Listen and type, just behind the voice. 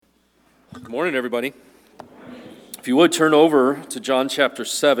Good morning, everybody. If you would turn over to John chapter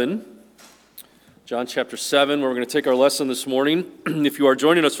 7. John chapter 7, where we're going to take our lesson this morning. If you are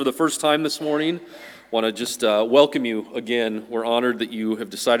joining us for the first time this morning, I want to just welcome you again. We're honored that you have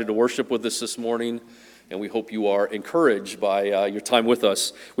decided to worship with us this morning, and we hope you are encouraged by your time with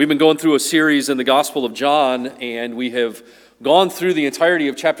us. We've been going through a series in the Gospel of John, and we have gone through the entirety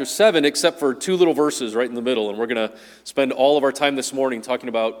of chapter 7 except for two little verses right in the middle, and we're going to spend all of our time this morning talking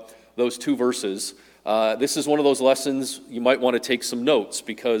about those two verses. This is one of those lessons you might want to take some notes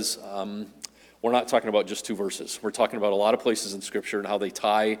because we're not talking about just two verses. We're talking about a lot of places in Scripture and how they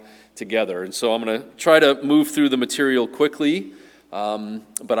tie together. And so I'm going to try to move through the material quickly,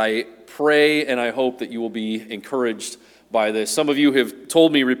 but I pray and I hope that you will be encouraged by this. Some of you have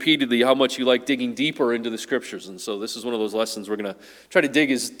told me repeatedly how much you like digging deeper into the Scriptures, and so this is one of those lessons we're going to try to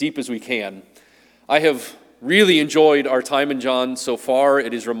dig as deep as we can. I have really enjoyed our time in John so far.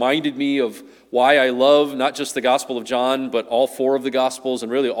 It has reminded me of why I love not just the Gospel of John, but all four of the Gospels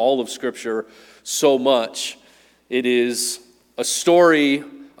and really all of Scripture so much. It is a story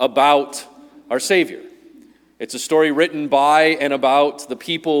about our Savior. It's a story written by and about the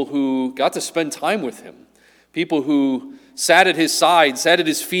people who got to spend time with Him, people who sat at His side, sat at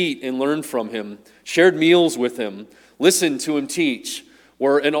His feet and learned from Him, shared meals with Him, listened to Him teach,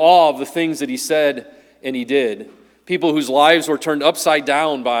 were in awe of the things that He said and He did. People whose lives were turned upside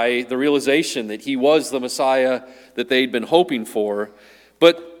down by the realization that He was the Messiah that they'd been hoping for.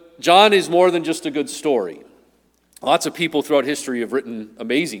 But John is more than just a good story. Lots of people throughout history have written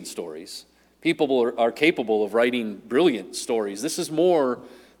amazing stories. People are capable of writing brilliant stories. This is more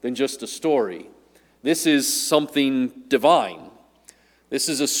than just a story. This is something divine. This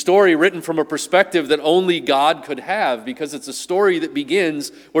is a story written from a perspective that only God could have, because it's a story that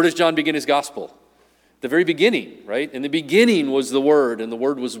begins, where does John begin his gospel? The very beginning, right? In the beginning was the Word, and the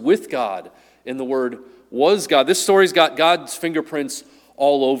Word was with God, and the Word was God. This story's got God's fingerprints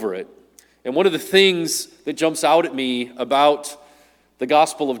all over it. And one of the things that jumps out at me about the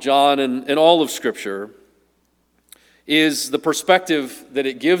Gospel of John and all of Scripture is the perspective that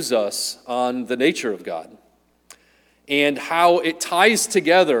it gives us on the nature of God and how it ties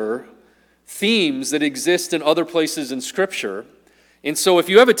together themes that exist in other places in Scripture. And so if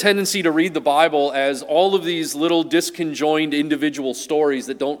you have a tendency to read the Bible as all of these little disconjoined individual stories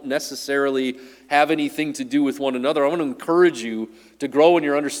that don't necessarily have anything to do with one another, I want to encourage you to grow in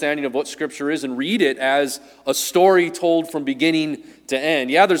your understanding of what Scripture is and read it as a story told from beginning to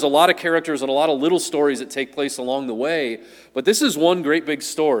end. Yeah, there's a lot of characters and a lot of little stories that take place along the way, but this is one great big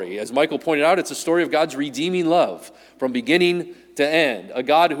story. As Michael pointed out, it's a story of God's redeeming love from beginning to end. A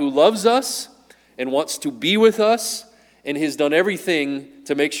God who loves us and wants to be with us, and has done everything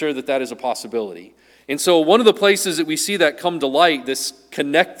to make sure that that is a possibility. And so one of the places that we see that come to light, this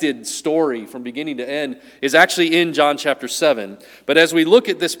connected story from beginning to end, is actually in John chapter 7. But as we look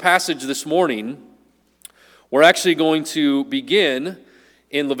at this passage this morning, we're actually going to begin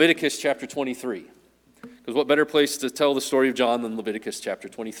in Leviticus chapter 23. Because what better place to tell the story of John than Leviticus chapter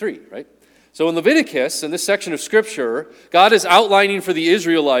 23, right? So in Leviticus, in this section of Scripture, God is outlining for the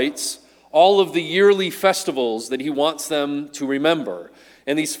Israelites all of the yearly festivals that He wants them to remember.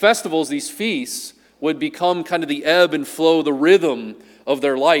 And these festivals, these feasts, would become kind of the ebb and flow, the rhythm of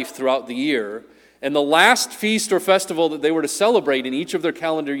their life throughout the year. And the last feast or festival that they were to celebrate in each of their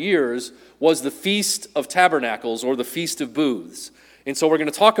calendar years was the Feast of Tabernacles, or the Feast of Booths. And so we're going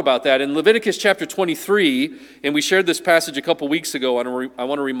to talk about that. In Leviticus chapter 23, and we shared this passage a couple weeks ago, I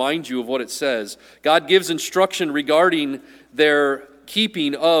want to remind you of what it says. God gives instruction regarding their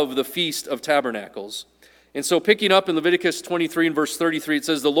keeping of the Feast of Tabernacles. And so picking up in Leviticus 23 and verse 33, it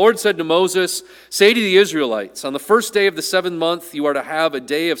says, "The Lord said to Moses, say to the Israelites, on the first day of the 7th month you are to have a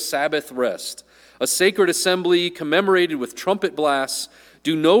day of Sabbath rest, a sacred assembly commemorated with trumpet blasts.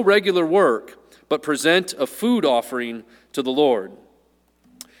 Do no regular work, but present a food offering to the Lord."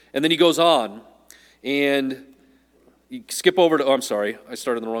 And then he goes on, and you skip over to, I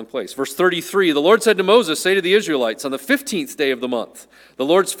started in the wrong place. Verse 33, "The Lord said to Moses, say to the Israelites, on the 15th day of the month, the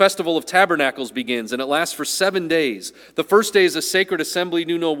Lord's festival of tabernacles begins, and it lasts for 7 days. The first day is a sacred assembly,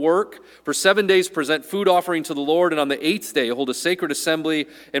 do no work. For 7 days present food offering to the Lord, and on the 8th day hold a sacred assembly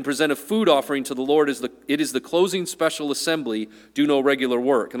and present a food offering to the Lord. It is the closing special assembly, do no regular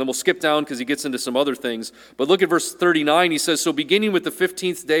work." And then we'll skip down because he gets into some other things. But look at verse 39, he says, "So beginning with the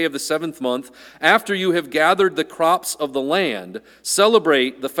 15th day of the 7th month, after you have gathered the crops of the land,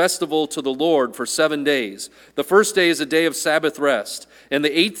 celebrate the festival to the Lord for 7 days. The first day is a day of Sabbath rest, and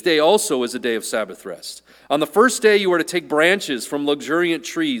the 8th day also is a day of Sabbath rest. On the first day you are to take branches from luxuriant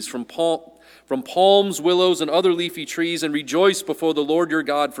trees, from from palms, willows, and other leafy trees, and rejoice before the Lord your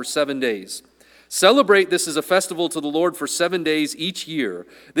God for 7 days. Celebrate this as a festival to the Lord for 7 days each year.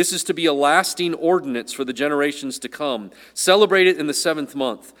 This is to be a lasting ordinance for the generations to come. Celebrate it in the 7th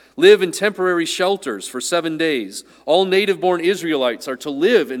month. Live in temporary shelters for 7 days. All native-born Israelites are to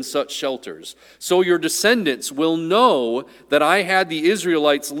live in such shelters. So your descendants will know that I had the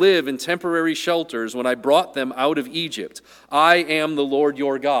Israelites live in temporary shelters when I brought them out of Egypt. I am the Lord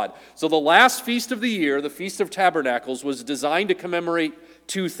your God. So the last feast of the year, the Feast of Tabernacles, was designed to commemorate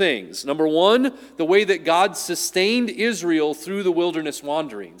 2 things. Number 1, the way that God sustained Israel through the wilderness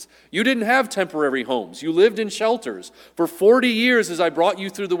wanderings. You didn't have temporary homes. You lived in shelters. For 40 years as I brought you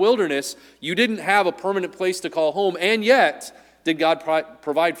through the wilderness, you didn't have a permanent place to call home, and yet did God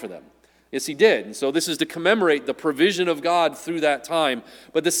provide for them. Yes, he did. And so this is to commemorate the provision of God through that time.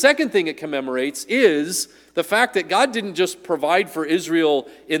 But the second thing it commemorates is the fact that God didn't just provide for Israel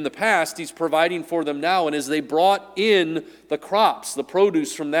in the past, he's providing for them now. And as they brought in the crops, the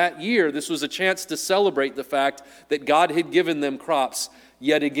produce from that year, this was a chance to celebrate the fact that God had given them crops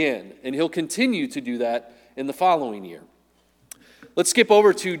yet again. And he'll continue to do that in the following year. Let's skip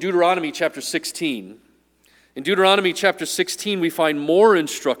over to Deuteronomy chapter 16. In Deuteronomy chapter 16, we find more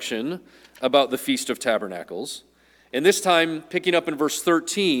instruction about the Feast of Tabernacles. And this time, picking up in verse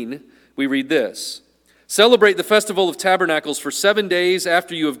 13, we read this. Celebrate the festival of tabernacles for 7 days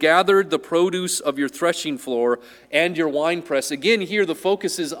after you have gathered the produce of your threshing floor and your winepress. Again, here the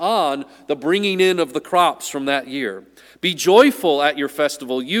focus is on the bringing in of the crops from that year. Be joyful at your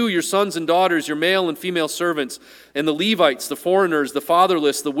festival, you, your sons and daughters, your male and female servants, and the Levites, the foreigners, the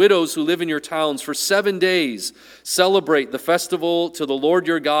fatherless, the widows who live in your towns. For 7 days celebrate the festival to the Lord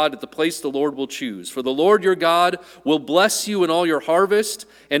your God at the place the Lord will choose. For the Lord your God will bless you in all your harvest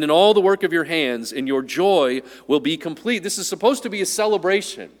and in all the work of your hands, and your joy will be complete. This is supposed to be a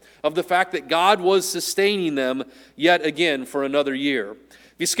celebration of the fact that God was sustaining them yet again for another year.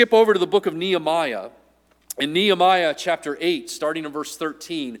 If you skip over to the book of Nehemiah, in Nehemiah chapter 8, starting in verse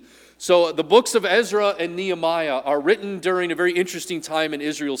 13. So the books of Ezra and Nehemiah are written during a very interesting time in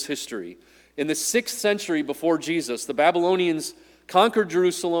Israel's history. In the 6th century before Jesus, the Babylonians conquered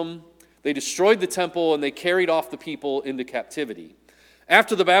Jerusalem, they destroyed the temple, and they carried off the people into captivity.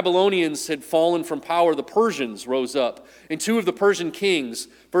 After the Babylonians had fallen from power, the Persians rose up. And 2 of the Persian kings,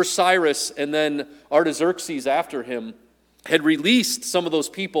 first Cyrus and then Artaxerxes after him, had released some of those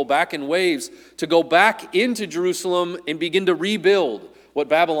people back in waves to go back into Jerusalem and begin to rebuild what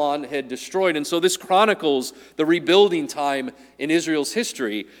Babylon had destroyed. And so this chronicles the rebuilding time in Israel's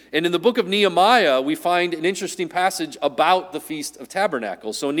history. And in the book of Nehemiah, we find an interesting passage about the Feast of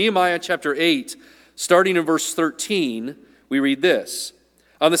Tabernacles. So in Nehemiah chapter 8, starting in verse 13, we read this.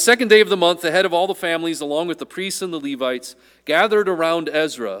 On the 2nd day of the month, the head of all the families, along with the priests and the Levites, gathered around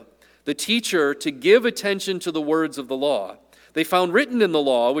Ezra, the teacher, to give attention to the words of the law. They found written in the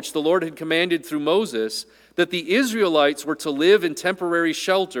law, which the Lord had commanded through Moses, that the Israelites were to live in temporary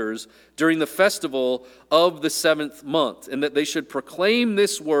shelters during the festival of the 7th month, and that they should proclaim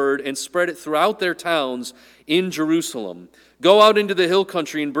this word and spread it throughout their towns in Jerusalem. Go out into the hill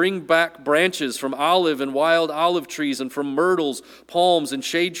country and bring back branches from olive and wild olive trees and from myrtles, palms, and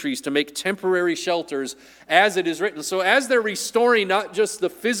shade trees to make temporary shelters, as it is written. So as they're restoring not just the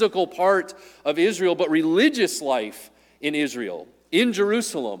physical part of Israel, but religious life in Israel, in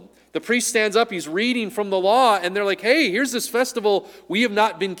Jerusalem, the priest stands up, he's reading from the law, and they're like, hey, here's this festival we have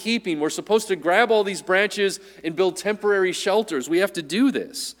not been keeping. We're supposed to grab all these branches and build temporary shelters. We have to do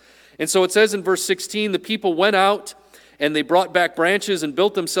this. And so it says in verse 16, the people went out and they brought back branches and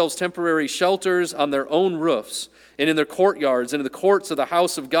built themselves temporary shelters on their own roofs and in their courtyards and in the courts of the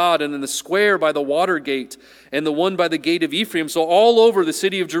house of God and in the square by the water gate and the one by the gate of Ephraim. So all over the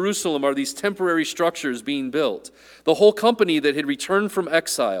city of Jerusalem are these temporary structures being built. The whole company that had returned from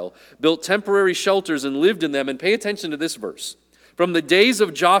exile built temporary shelters and lived in them. And pay attention to this verse. From the days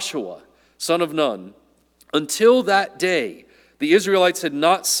of Joshua, son of Nun, until that day, the Israelites had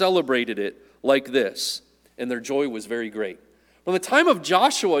not celebrated it like this, and their joy was very great. From the time of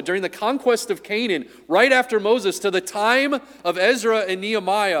Joshua during the conquest of Canaan, right after Moses, to the time of Ezra and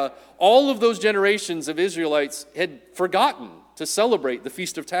Nehemiah, all of those generations of Israelites had forgotten to celebrate the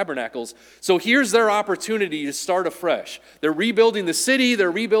Feast of Tabernacles. So here's their opportunity to start afresh. They're rebuilding the city,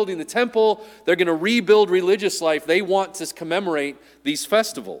 they're rebuilding the temple, they're going to rebuild religious life. They want to commemorate these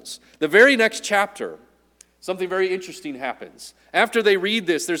festivals. The very next chapter, something very interesting happens. After they read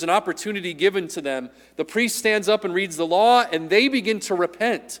this, there's an opportunity given to them. The priest stands up and reads the law, and they begin to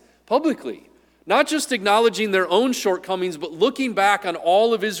repent publicly Not just acknowledging their own shortcomings, but looking back on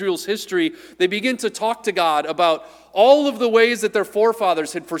all of Israel's history, they begin to talk to God about all of the ways that their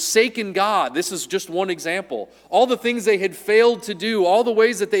forefathers had forsaken God. This is just one example. All the things they had failed to do, all the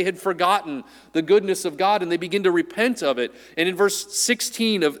ways that they had forgotten the goodness of God, and they begin to repent of it. And in verse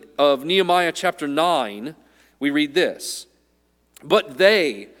 16 of Nehemiah chapter 9, we read this. But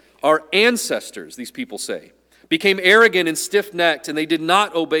they, our ancestors, these people say, became arrogant and stiff-necked, and they did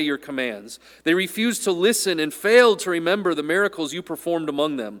not obey your commands. They refused to listen and failed to remember the miracles you performed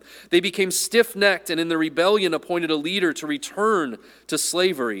among them. They became stiff-necked and in the rebellion appointed a leader to return to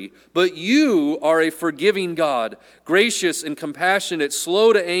slavery. But you are a forgiving God, gracious and compassionate,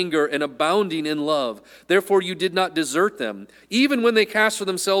 slow to anger and abounding in love. Therefore you did not desert them, even when they cast for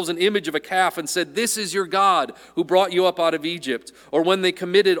themselves an image of a calf and said, "This is your God who brought you up out of Egypt," or when they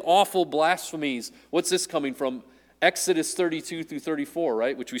committed awful blasphemies. What's this coming from? Exodus 32 through 34,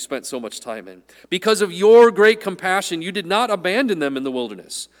 right, which we spent so much time in. Because of your great compassion, you did not abandon them in the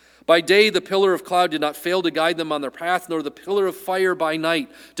wilderness. By day, the pillar of cloud did not fail to guide them on their path, nor the pillar of fire by night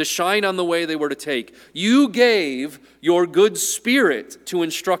to shine on the way they were to take. You gave your good spirit to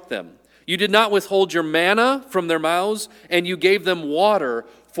instruct them. You did not withhold your manna from their mouths, and you gave them water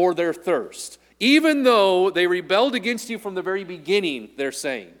for their thirst. Even though they rebelled against you from the very beginning, they're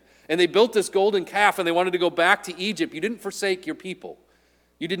saying, and they built this golden calf and they wanted to go back to Egypt, you didn't forsake your people.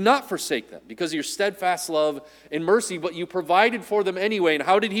 You did not forsake them because of your steadfast love and mercy, but you provided for them anyway. And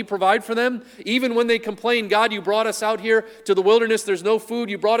how did he provide for them? Even when they complained, "God, you brought us out here to the wilderness, there's no food,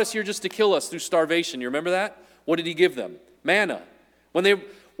 you brought us here just to kill us through starvation." You remember that? What did he give them? Manna. When they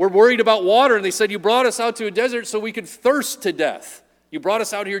were worried about water and they said, "You brought us out to a desert so we could thirst to death. You brought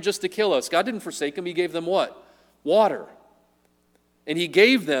us out here just to kill us." God didn't forsake them. He gave them what? Water. And he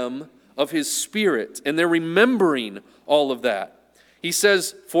gave them of his spirit, and they're remembering all of that. He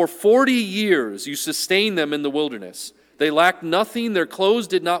says, for 40 years you sustained them in the wilderness. They lacked nothing, their clothes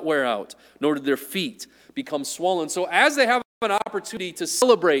did not wear out, nor did their feet become swollen. So as they have an opportunity to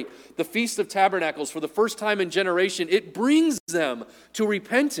celebrate the Feast of Tabernacles for the first time in generation, it brings them to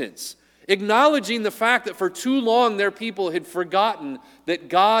repentance, acknowledging the fact that for too long their people had forgotten that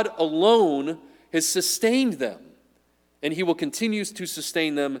God alone has sustained them. And he will continue to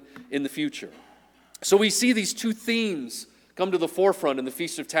sustain them in the future. So we see these two themes come to the forefront in the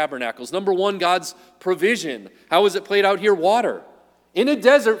Feast of Tabernacles. Number one, God's provision. How is it played out here? Water. In a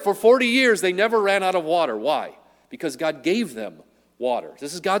desert for 40 years, they never ran out of water. Why? Because God gave them water.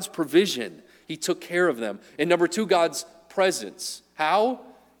 This is God's provision. He took care of them. And number two, God's presence. How?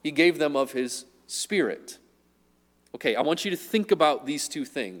 He gave them of his Spirit. Okay, I want you to think about these two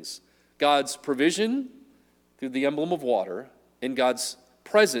things. God's provision through the emblem of water, and God's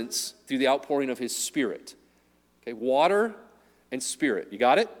presence through the outpouring of his Spirit. Okay, water and Spirit. You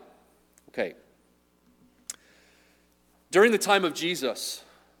got it? Okay. During the time of Jesus,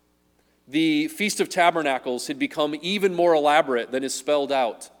 the Feast of Tabernacles had become even more elaborate than is spelled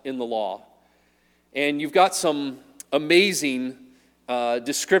out in the law. And you've got some amazing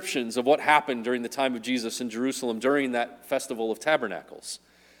descriptions of what happened during the time of Jesus in Jerusalem during that Festival of Tabernacles.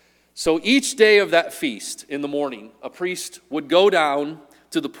 So each day of that feast in the morning, a priest would go down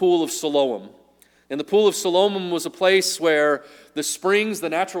to the pool of Siloam. And the pool of Siloam was a place where the springs, the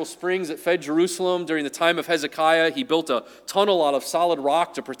natural springs that fed Jerusalem during the time of Hezekiah, he built a tunnel out of solid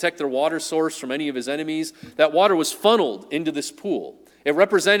rock to protect their water source from any of his enemies. That water was funneled into this pool. It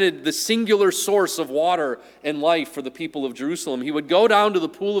represented the singular source of water and life for the people of Jerusalem. He would go down to the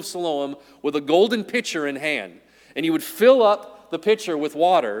pool of Siloam with a golden pitcher in hand, and he would fill up the pitcher with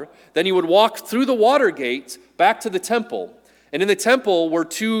water. Then he would walk through the water gate back to the temple. And in the temple were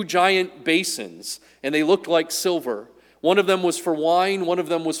two giant basins, and they looked like silver. One of them was for wine, one of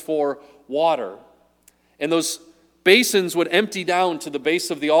them was for water. And those basins would empty down to the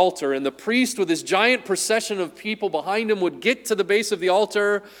base of the altar, and the priest with his giant procession of people behind him would get to the base of the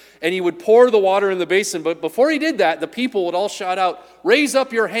altar, and he would pour the water in the basin. But before he did that, the people would all shout out, "Raise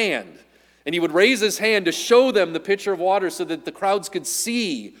up your hand." And he would raise his hand to show them the pitcher of water so that the crowds could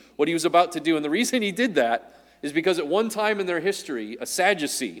see what he was about to do. And the reason he did that is because at one time in their history, a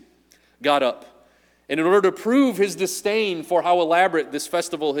Sadducee got up. And in order to prove his disdain for how elaborate this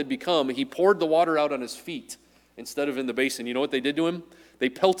festival had become, he poured the water out on his feet instead of in the basin. You know what they did to him? They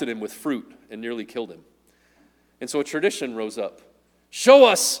pelted him with fruit and nearly killed him. And so a tradition rose up. Show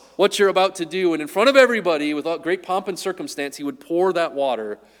us what you're about to do. And in front of everybody, without great pomp and circumstance, he would pour that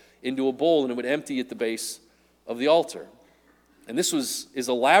water into a bowl, and it would empty at the base of the altar. And this was as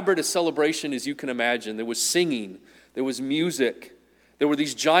elaborate a celebration as you can imagine. There was singing, there was music, there were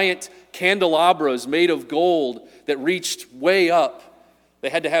these giant candelabras made of gold that reached way up They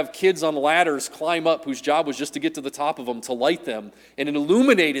had to have kids on ladders climb up whose job was just to get to the top of them to light them, and it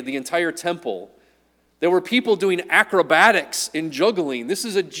illuminated the entire temple. There were people doing acrobatics and juggling. This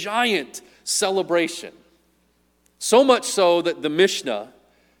is a giant celebration. So much so that the Mishnah,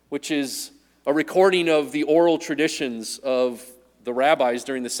 which is a recording of the oral traditions of the rabbis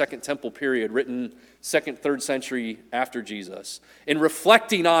during the Second Temple period, written 2nd, 3rd century after Jesus, in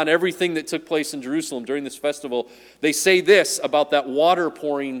reflecting on everything that took place in Jerusalem during this festival, they say this about that water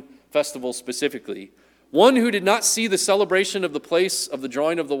pouring festival specifically. One who did not see the celebration of the place of the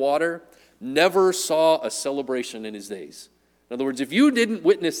drawing of the water never saw a celebration in his days. In other words, if you didn't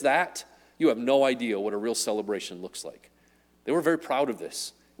witness that, you have no idea what a real celebration looks like. They were very proud of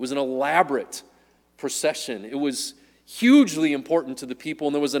this. It was an elaborate procession. It was hugely important to the people,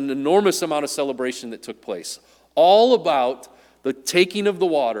 and there was an enormous amount of celebration that took place. All about the taking of the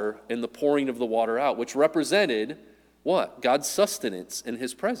water and the pouring of the water out, which represented what? God's sustenance in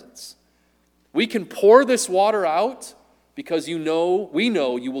his presence. We can pour this water out because we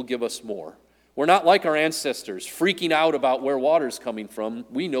know you will give us more. We're not like our ancestors, freaking out about where water's coming from.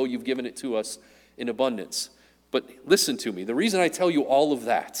 We know you've given it to us in abundance. But listen to me. The reason I tell you all of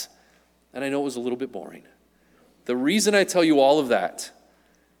that, and I know it was a little bit boring, the reason I tell you all of that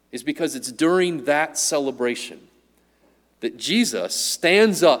is because it's during that celebration that Jesus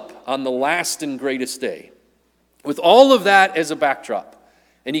stands up on the last and greatest day, with all of that as a backdrop,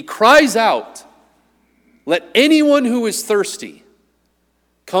 and he cries out, "Let anyone who is thirsty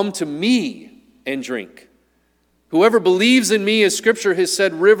come to me and drink. Whoever believes in me, as Scripture has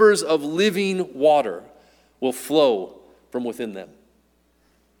said, rivers of living water will flow from within them."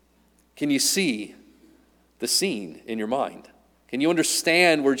 Can you see the scene in your mind? Can you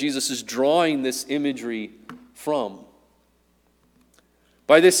understand where Jesus is drawing this imagery from?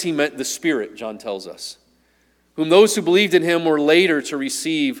 By this he meant the Spirit, John tells us, whom those who believed in him were later to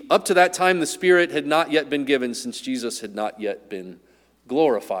receive. Up to that time, the Spirit had not yet been given, since Jesus had not yet been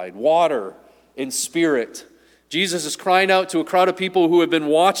glorified. Water and Spirit. Jesus is crying out to a crowd of people who have been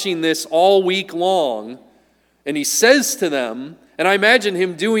watching this all week long, and he says to them, and I imagine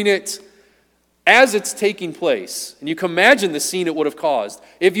him doing it as it's taking place, and you can imagine the scene it would have caused.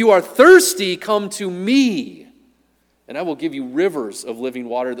 "If you are thirsty, come to me, and I will give you rivers of living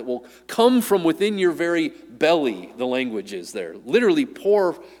water that will come from within your very belly," the language is there. Literally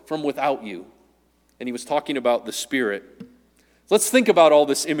pour from without you. And he was talking about the Spirit. Let's think about all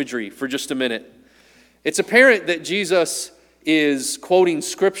this imagery for just a minute. It's apparent that Jesus is quoting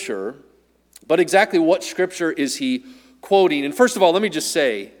Scripture, but exactly what Scripture is he quoting? And first of all, let me just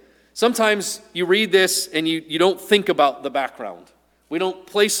say, sometimes you read this and you don't think about the background. We don't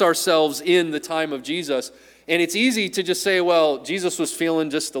place ourselves in the time of Jesus. And it's easy to just say, well, Jesus was feeling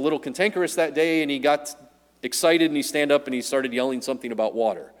just a little cantankerous that day, and he got excited and he stand up and he started yelling something about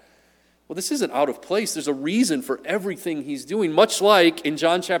water. Well, this isn't out of place. There's a reason for everything he's doing. Much like in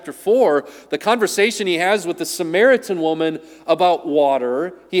John chapter 4, the conversation he has with the Samaritan woman about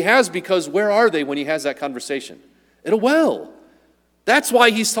water, he has because where are they when he has that conversation? At a well. That's why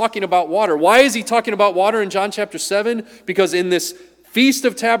he's talking about water. Why is he talking about water in John chapter 7? Because in this Feast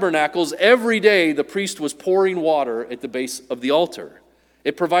of Tabernacles, every day the priest was pouring water at the base of the altar.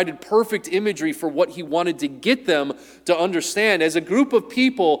 It provided perfect imagery for what he wanted to get them to understand. As a group of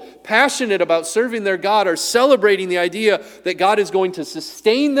people passionate about serving their God are celebrating the idea that God is going to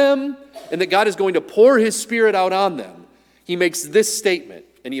sustain them and that God is going to pour his Spirit out on them, he makes this statement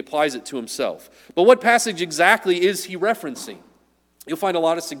and he applies it to himself. But what passage exactly is he referencing? You'll find a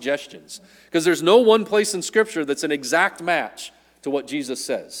lot of suggestions because there's no one place in Scripture that's an exact match to what Jesus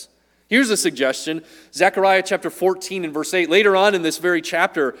says. Here's a suggestion. Zechariah chapter 14 and verse 8. Later on in this very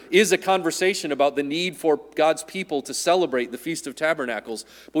chapter is a conversation about the need for God's people to celebrate the Feast of Tabernacles.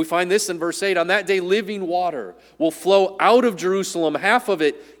 But we find this in verse 8. On that day, living water will flow out of Jerusalem, half of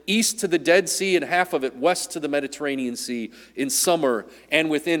it east to the Dead Sea and half of it west to the Mediterranean Sea in summer and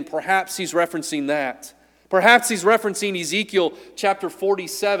within. Perhaps he's referencing that. Perhaps he's referencing Ezekiel chapter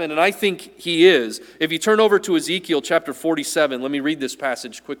 47, and I think he is. If you turn over to Ezekiel chapter 47, let me read this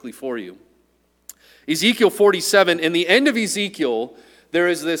passage quickly for you. Ezekiel 47, in the end of Ezekiel, there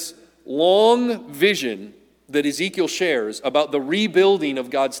is this long vision that Ezekiel shares about the rebuilding of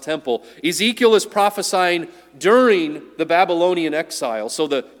God's temple. Ezekiel is prophesying during the Babylonian exile. So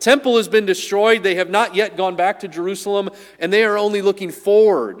the temple has been destroyed. They have not yet gone back to Jerusalem, and they are only looking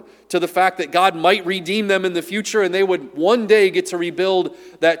forward to the fact that God might redeem them in the future and they would one day get to rebuild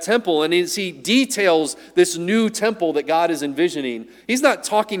that temple. And as he details this new temple that God is envisioning, he's not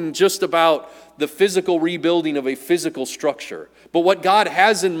talking just about the physical rebuilding of a physical structure, but what God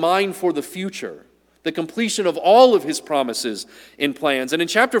has in mind for the future. the completion of all of his promises and plans. And in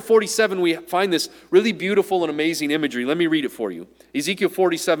chapter 47, we find this really beautiful and amazing imagery. Let me read it for you. Ezekiel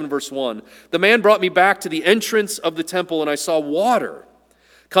 47, verse 1. The man brought me back to the entrance of the temple, and I saw water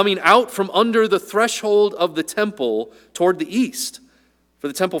coming out from under the threshold of the temple toward the east, for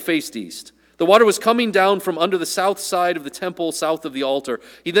the temple faced east. The water was coming down from under the south side of the temple, south of the altar.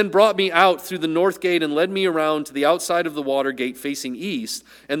 He then brought me out through the north gate and led me around to the outside of the water gate facing east,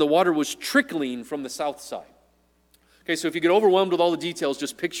 and the water was trickling from the south side. Okay, so if you get overwhelmed with all the details,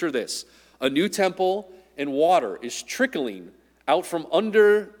 just picture this. A new temple, and water is trickling out from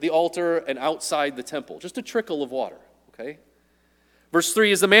under the altar and outside the temple. Just a trickle of water, okay? Verse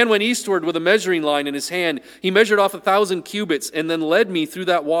 3, as the man went eastward with a measuring line in his hand, he measured off 1,000 cubits and then led me through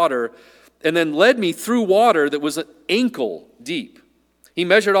that water, and then led me through water that was ankle deep. He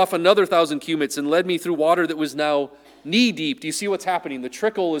measured off another 1,000 cubits and led me through water that was now knee deep. Do you see what's happening? The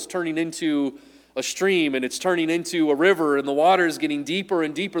trickle is turning into a stream, and it's turning into a river, and the water is getting deeper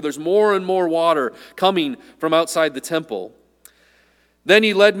and deeper. There's more and more water coming from outside the temple. Then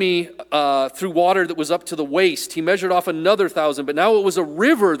he led me through water that was up to the waist. He measured off another 1,000, but now it was a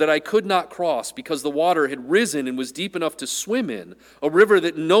river that I could not cross because the water had risen and was deep enough to swim in, a river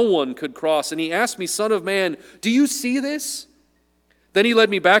that no one could cross. And he asked me, Son of man, do you see this? Then he led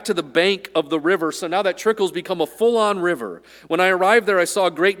me back to the bank of the river, so now that trickle's become a full-on river. When I arrived there, I saw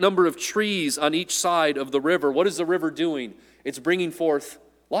a great number of trees on each side of the river. What is the river doing? It's bringing forth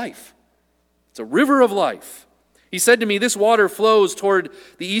life. It's a river of life. He said to me, this water flows toward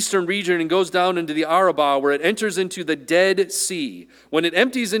the eastern region and goes down into the Arabah, where it enters into the Dead Sea. When it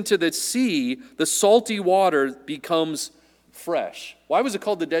empties into the sea, the salty water becomes fresh. Why was it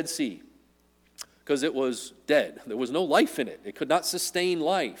called the Dead Sea? Because it was dead. There was no life in it. It could not sustain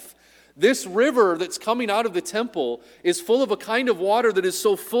life. This river that's coming out of the temple is full of a kind of water that is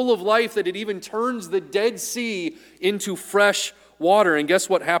so full of life that it even turns the Dead Sea into fresh water. And guess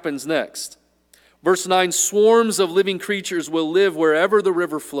what happens next? Verse 9, swarms of living creatures will live wherever the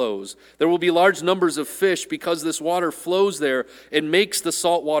river flows. There will be large numbers of fish because this water flows there and makes the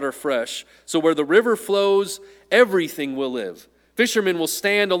salt water fresh. So where the river flows, everything will live. Fishermen will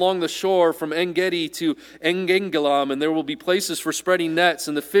stand along the shore from En-Gedi to En-Gengelam, and there will be places for spreading nets,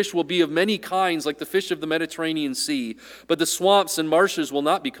 and the fish will be of many kinds like the fish of the Mediterranean Sea. But the swamps and marshes will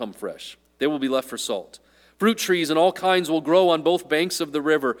not become fresh. They will be left for salt. Fruit trees and all kinds will grow on both banks of the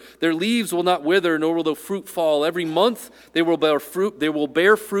river. Their leaves will not wither, nor will the fruit fall. Every month they will bear fruit. They will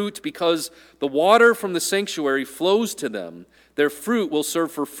bear fruit because the water from the sanctuary flows to them. Their fruit will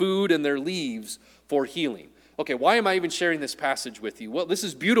serve for food, and their leaves for healing. Okay, why am I even sharing this passage with you? Well, this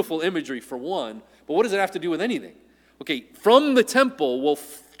is beautiful imagery for one, but what does it have to do with anything? Okay, from the temple will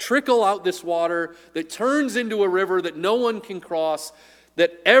trickle out this water that turns into a river that no one can cross,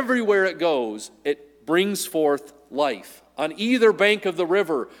 that everywhere it goes, it brings forth life. On either bank of the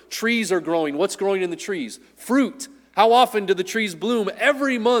river, trees are growing. What's growing in the trees? Fruit. How often do the trees bloom?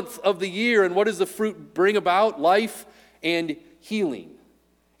 Every month of the year. And what does the fruit bring about? Life and healing.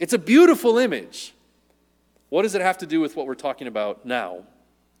 It's a beautiful image. What does it have to do with what we're talking about now?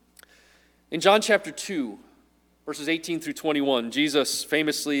 In John chapter 2, verses 18 through 21, Jesus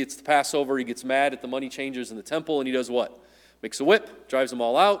famously, it's the Passover, he gets mad at the money changers in the temple, and he does what? Makes a whip, drives them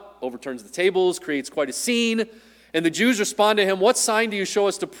all out, overturns the tables, creates quite a scene. And the Jews respond to him, what sign do you show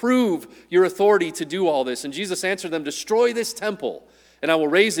us to prove your authority to do all this? And Jesus answered them, destroy this temple, and I will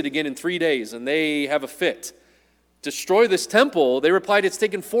raise it again in 3 days. And they have a fit. Destroy this temple? They replied, it's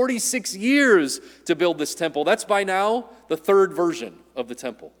taken 46 years to build this temple. That's by now the third version of the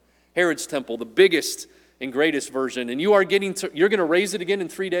temple. Herod's temple, the biggest and greatest version. And you're going to raise it again in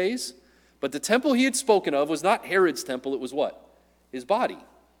 3 days? But the temple he had spoken of was not Herod's temple, it was what? His body.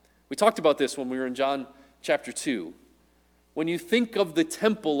 We talked about this when we were in John chapter 2. When you think of the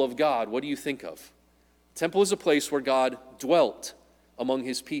temple of God, what do you think of? The temple is a place where God dwelt among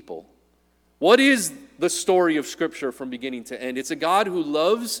his people. What is the story of Scripture from beginning to end? It's a God who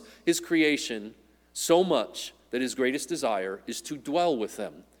loves his creation so much that his greatest desire is to dwell with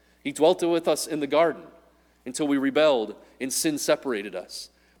them. He dwelt with us in the garden until we rebelled and sin separated us.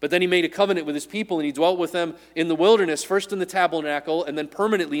 But then he made a covenant with his people, and he dwelt with them in the wilderness, first in the tabernacle, and then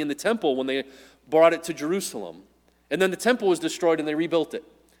permanently in the temple when they brought it to Jerusalem. And then the temple was destroyed, and they rebuilt it.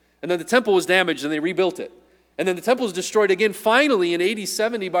 And then the temple was damaged, and they rebuilt it. And then the temple was destroyed again, finally, in AD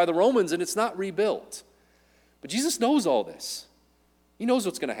 70 by the Romans, and it's not rebuilt. But Jesus knows all this. He knows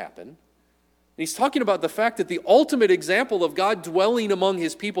what's going to happen. And he's talking about the fact that the ultimate example of God dwelling among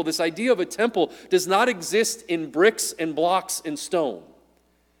his people, this idea of a temple, does not exist in bricks and blocks and stone.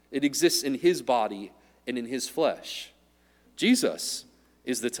 It exists in his body and in his flesh. Jesus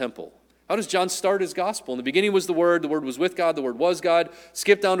is the temple. How does John start his gospel? In the beginning was the Word was with God, the Word was God.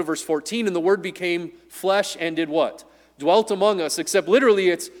 Skip down to verse 14, and the Word became flesh and did what? Dwelt among us, except literally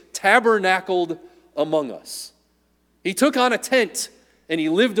it's tabernacled among us. He took on a tent and he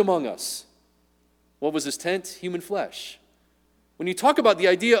lived among us. What was his tent? Human flesh. When you talk about the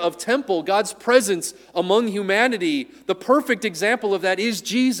idea of temple, God's presence among humanity, the perfect example of that is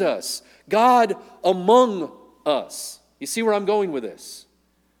Jesus, God among us. You see where I'm going with this?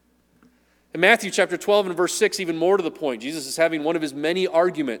 In Matthew chapter 12 and verse 6, even more to the point, Jesus is having one of his many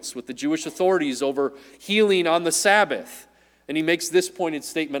arguments with the Jewish authorities over healing on the Sabbath. And he makes this pointed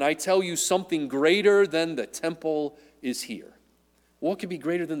statement, I tell you something greater than the temple is here. What could be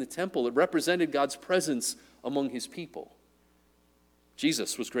greater than the temple? It represented God's presence among his people.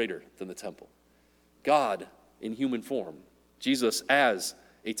 Jesus was greater than the temple. God in human form. Jesus as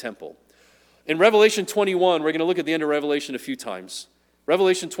a temple. In Revelation 21, we're going to look at the end of Revelation a few times.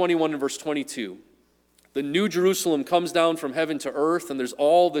 Revelation 21 and verse 22. The New Jerusalem comes down from heaven to earth, and there's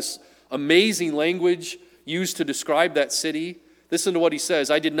all this amazing language used to describe that city. Listen to what he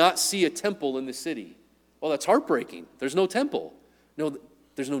says. I did not see a temple in the city. Well, that's heartbreaking. There's no temple. No,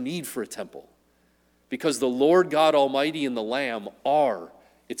 there's no need for a temple. Because the Lord God Almighty and the Lamb are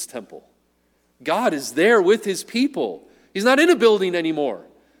its temple. God is there with his people. He's not in a building anymore.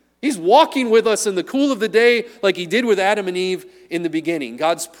 He's walking with us in the cool of the day like he did with Adam and Eve in the beginning.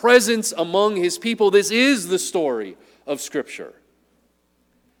 God's presence among his people. This is the story of Scripture.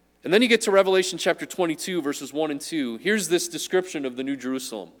 And then you get to Revelation chapter 22, verses 1 and 2. Here's this description of the New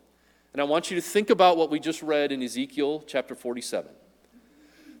Jerusalem. And I want you to think about what we just read in Ezekiel chapter 47.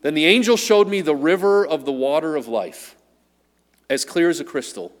 Then the angel showed me the river of the water of life, as clear as a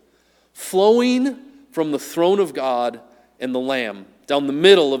crystal, flowing from the throne of God and the Lamb, down the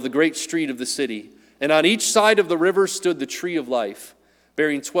middle of the great street of the city. And on each side of the river stood the tree of life,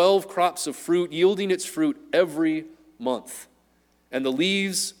 bearing 12 crops of fruit, yielding its fruit every month. And the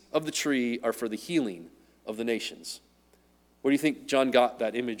leaves of the tree are for the healing of the nations. Where do you think John got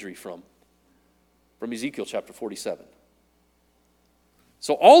that imagery from? From Ezekiel chapter 47.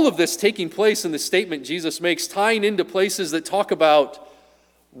 So all of this taking place in the statement Jesus makes, tying into places that talk about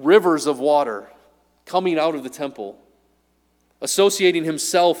rivers of water coming out of the temple, associating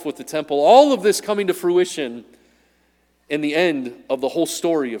himself with the temple, all of this coming to fruition in the end of the whole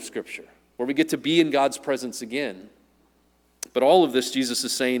story of Scripture, where we get to be in God's presence again. But all of this, Jesus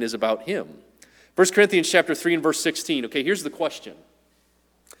is saying, is about him. 1 Corinthians chapter 3 and verse 16. Okay, here's the question.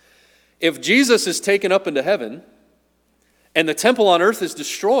 If Jesus is taken up into heaven and the temple on earth is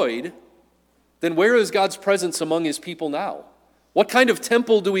destroyed, then where is God's presence among his people now? What kind of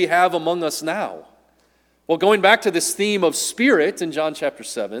temple do we have among us now? Well, going back to this theme of spirit in John chapter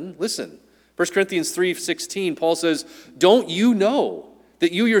 7, listen. 1 Corinthians 3:16, Paul says, don't you know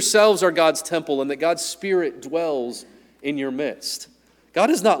that you yourselves are God's temple and that God's Spirit dwells in your midst? God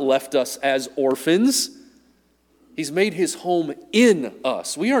has not left us as orphans. He's made his home in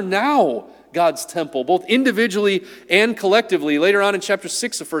us. We are now God's temple, both individually and collectively. Later on in chapter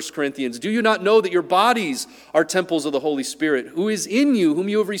 6 of 1 Corinthians, do you not know that your bodies are temples of the Holy Spirit, who is in you, whom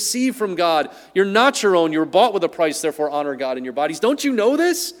you have received from God? You're not your own. You're bought with a price, therefore honor God in your bodies. Don't you know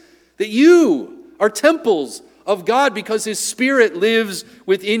this? That you are temples of God because his Spirit lives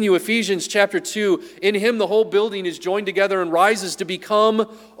within you. Ephesians chapter 2, in him the whole building is joined together and rises to become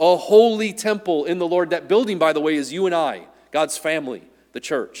a holy temple in the Lord. That building, by the way, is you and I, God's family, the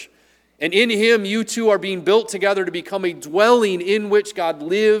church. And in him, you two are being built together to become a dwelling in which God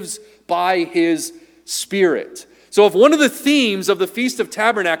lives by his Spirit. So if one of the themes of the Feast of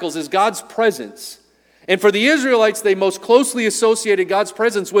Tabernacles is God's presence, and for the Israelites, they most closely associated God's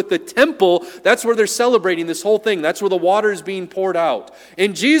presence with the temple, that's where they're celebrating this whole thing. That's where the water is being poured out.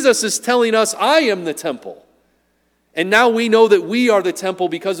 And Jesus is telling us, I am the temple. And now we know that we are the temple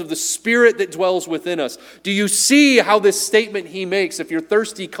because of the Spirit that dwells within us. Do you see how this statement he makes? If you're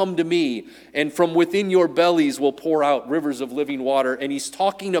thirsty, come to me, and from within your bellies will pour out rivers of living water. And he's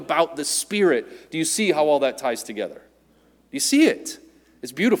talking about the Spirit. Do you see how all that ties together? Do you see it?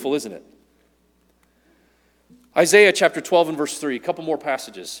 It's beautiful, isn't it? Isaiah chapter 12 and verse 3, a couple more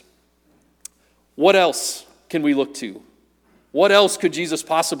passages. What else can we look to? What else could Jesus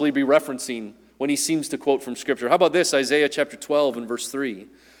possibly be referencing when he seems to quote from Scripture? How about this, Isaiah chapter 12 and verse 3?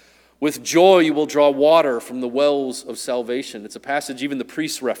 With joy you will draw water from the wells of salvation. It's a passage even the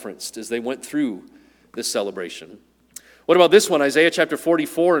priests referenced as they went through this celebration. What about this one, Isaiah chapter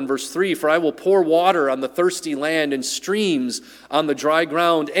 44 and verse 3? For I will pour water on the thirsty land and streams on the dry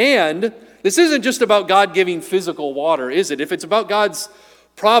ground. And this isn't just about God giving physical water, is it? If it's about God's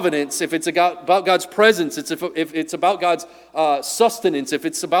providence, if it's about God's presence, if it's about God's sustenance, if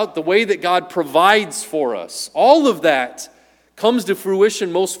it's about the way that God provides for us, all of that comes to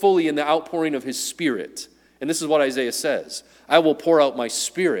fruition most fully in the outpouring of his Spirit. And this is what Isaiah says: I will pour out my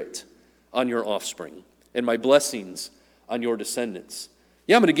Spirit on your offspring and my blessings on your descendants.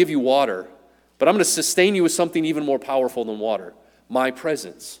 Yeah, I'm going to give you water, but I'm going to sustain you with something even more powerful than water: my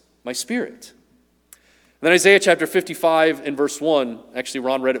presence, my Spirit. And then Isaiah chapter 55 and verse 1, actually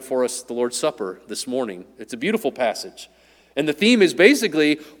Ron read it for us at the Lord's Supper this morning. It's a beautiful passage. And the theme is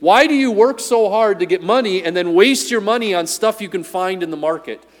basically, why do you work so hard to get money and then waste your money on stuff you can find in the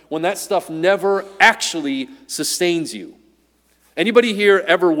market when that stuff never actually sustains you? Anybody here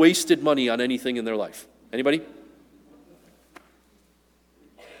ever wasted money on anything in their life? Anybody?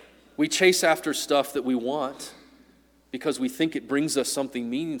 We chase after stuff that we want because we think it brings us something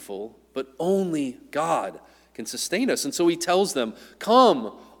meaningful, but only God can sustain us. And so he tells them,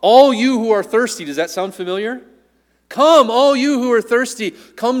 come, all you who are thirsty. Does that sound familiar? Come, all you who are thirsty,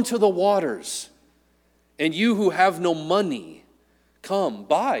 come to the waters. And you who have no money, come,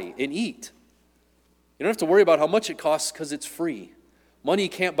 buy and eat. You don't have to worry about how much it costs because it's free. Money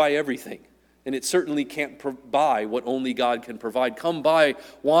can't buy everything, and it certainly can't buy what only God can provide. Come buy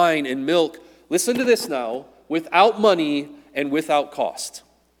wine and milk. Listen to this now, without money and without cost.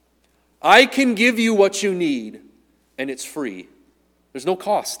 I can give you what you need, and it's free. There's no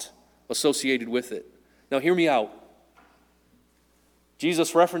cost associated with it. Now hear me out.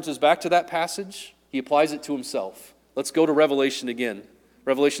 Jesus references back to that passage. He applies it to himself. Let's go to Revelation again.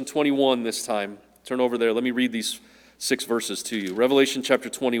 Revelation 21 this time. Turn over there. Let me read these 6 verses to you. Revelation chapter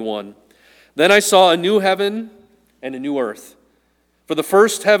 21. Then I saw a new heaven and a new earth. For the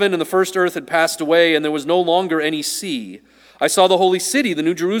first heaven and the first earth had passed away, and there was no longer any sea. I saw the holy city, the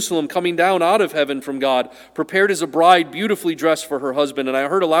new Jerusalem, coming down out of heaven from God, prepared as a bride beautifully dressed for her husband. And I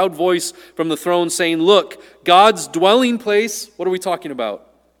heard a loud voice from the throne saying, look, God's dwelling place, what are we talking about?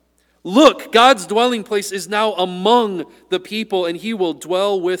 Look, God's dwelling place is now among the people, and he will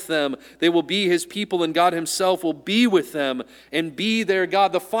dwell with them. They will be his people, and God himself will be with them and be their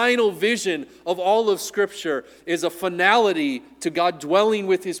God. The final vision of all of Scripture is a finality to God dwelling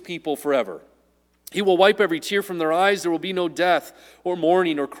with his people forever. He will wipe every tear from their eyes. There will be no death or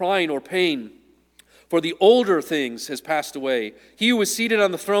mourning or crying or pain, for the older things has passed away. He who was seated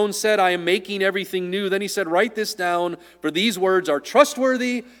on the throne said, I am making everything new. Then he said, write this down, for these words are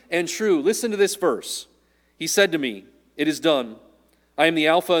trustworthy and true. Listen to this verse. He said to me, it is done. I am the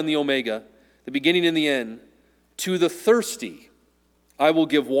Alpha and the Omega, the beginning and the end. To the thirsty I will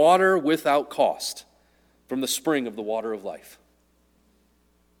give water without cost from the spring of the water of life.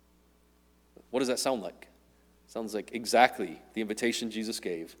 What does that sound like? It sounds like exactly the invitation Jesus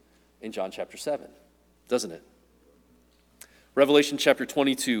gave in John chapter 7, doesn't it? Revelation chapter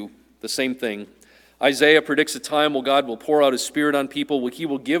 22, the same thing. Isaiah predicts a time when God will pour out his Spirit on people. He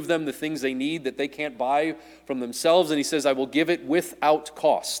will give them the things they need that they can't buy from themselves. And he says, I will give it without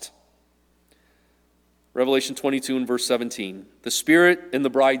cost. Revelation 22 and verse 17. The Spirit and the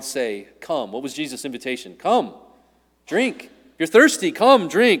bride say, come. What was Jesus' invitation? Come, drink. You're thirsty, come,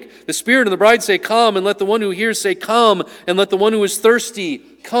 drink. The Spirit and the bride say, come, and let the one who hears say, come, and let the one who is thirsty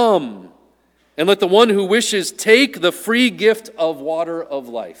come, and let the one who wishes take the free gift of water of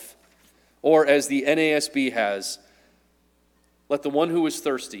life. Or as the NASB has, let the one who is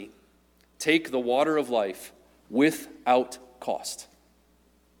thirsty take the water of life without cost.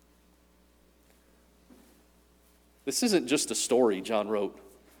 This isn't just a story John wrote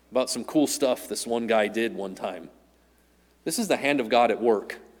about some cool stuff this one guy did one time. This is the hand of God at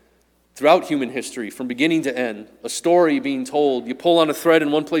work throughout human history, from beginning to end. A story being told. You pull on a thread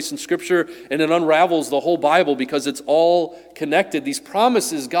in one place in Scripture, and it unravels the whole Bible because it's all connected. These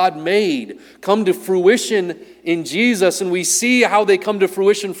promises God made come to fruition in Jesus, and we see how they come to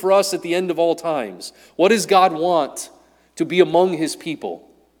fruition for us at the end of all times. What does God want? To be among his people,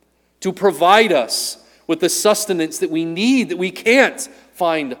 to provide us with the sustenance that we need, that we can't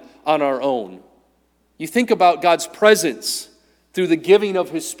find on our own. You think about God's presence through the giving of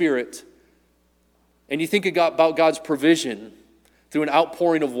his Spirit, and you think about God's provision through an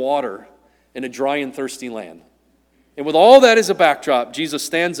outpouring of water in a dry and thirsty land. And with all that as a backdrop, Jesus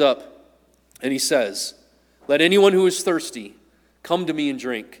stands up and he says, let anyone who is thirsty come to me and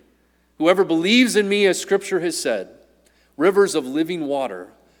drink. Whoever believes in me, as Scripture has said, rivers of living water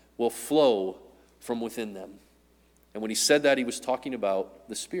will flow from within them. And when he said that, he was talking about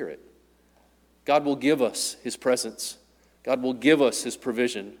the Spirit. God will give us his presence. God will give us his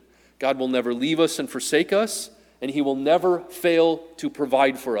provision. God will never leave us and forsake us, and he will never fail to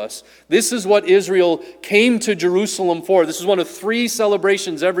provide for us. This is what Israel came to Jerusalem for. This is one of 3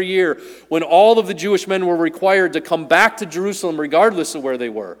 celebrations every year when all of the Jewish men were required to come back to Jerusalem regardless of where they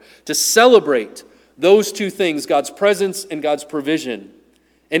were, to celebrate those 2 things, God's presence and God's provision.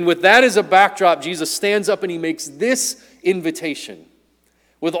 And with that as a backdrop, Jesus stands up and he makes this invitation.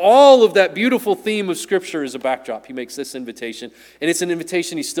 With all of that beautiful theme of Scripture as a backdrop, he makes this invitation. And it's an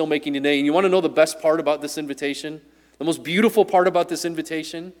invitation he's still making today. And you want to know the best part about this invitation? The most beautiful part about this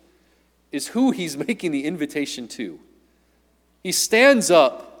invitation is who he's making the invitation to. He stands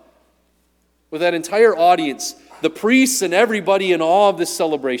up with that entire audience, the priests and everybody in awe of this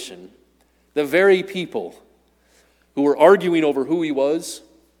celebration, the very people who were arguing over who he was,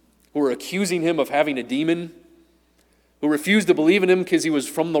 who were accusing him of having a demon, who refused to believe in him because he was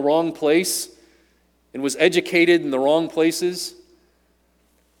from the wrong place and was educated in the wrong places.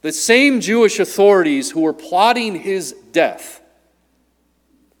 The same Jewish authorities who were plotting his death,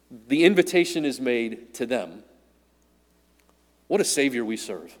 the invitation is made to them. What a Savior we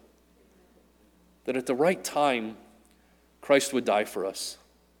serve. That at the right time, Christ would die for us.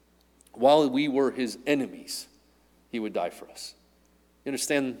 While we were his enemies, he would die for us. You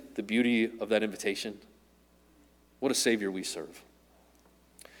understand the beauty of that invitation? What a Savior we serve.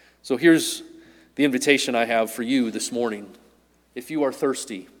 So here's the invitation I have for you this morning. If you are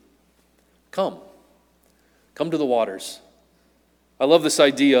thirsty, come. Come to the waters. I love this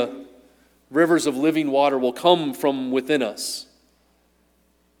idea. Rivers of living water will come from within us.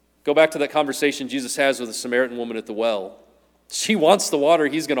 Go back to that conversation Jesus has with the Samaritan woman at the well. She wants the water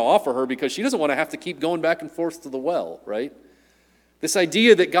he's going to offer her because she doesn't want to have to keep going back and forth to the well, right? This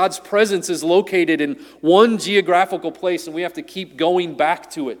idea that God's presence is located in one geographical place and we have to keep going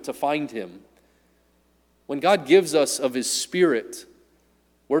back to it to find him. When God gives us of his Spirit,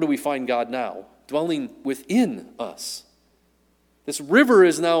 where do we find God now? Dwelling within us. This river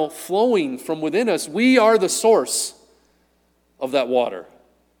is now flowing from within us. We are the source of that water.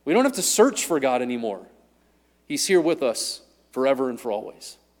 We don't have to search for God anymore. He's here with us forever and for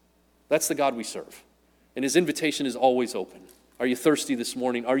always. That's the God we serve. And his invitation is always open. Are you thirsty this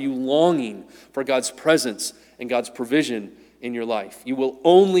morning? Are you longing for God's presence and God's provision in your life? You will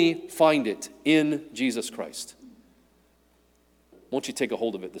only find it in Jesus Christ. Won't you take a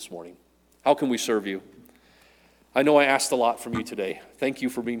hold of it this morning? How can we serve you? I know I asked a lot from you today. Thank you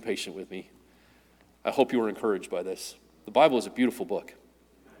for being patient with me. I hope you were encouraged by this. The Bible is a beautiful book.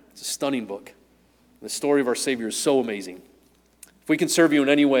 It's a stunning book. The story of our Savior is so amazing. If we can serve you in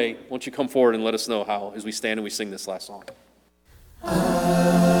any way, won't you come forward and let us know how as we stand and we sing this last song.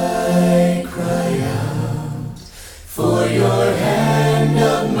 I cry out for your hand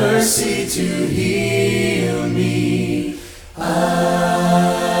of mercy to heal me.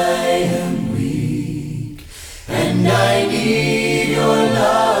 I am weak and I need your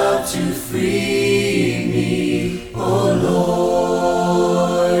love to free me. Oh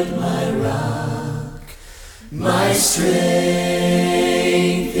Lord, my rock, my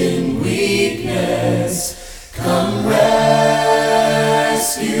strength in weakness, come rescue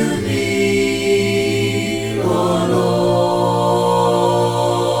me, oh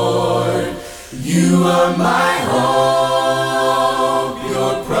Lord. You are my hope,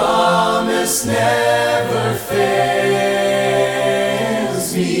 your promise never fails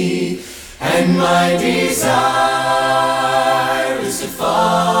me, and my desire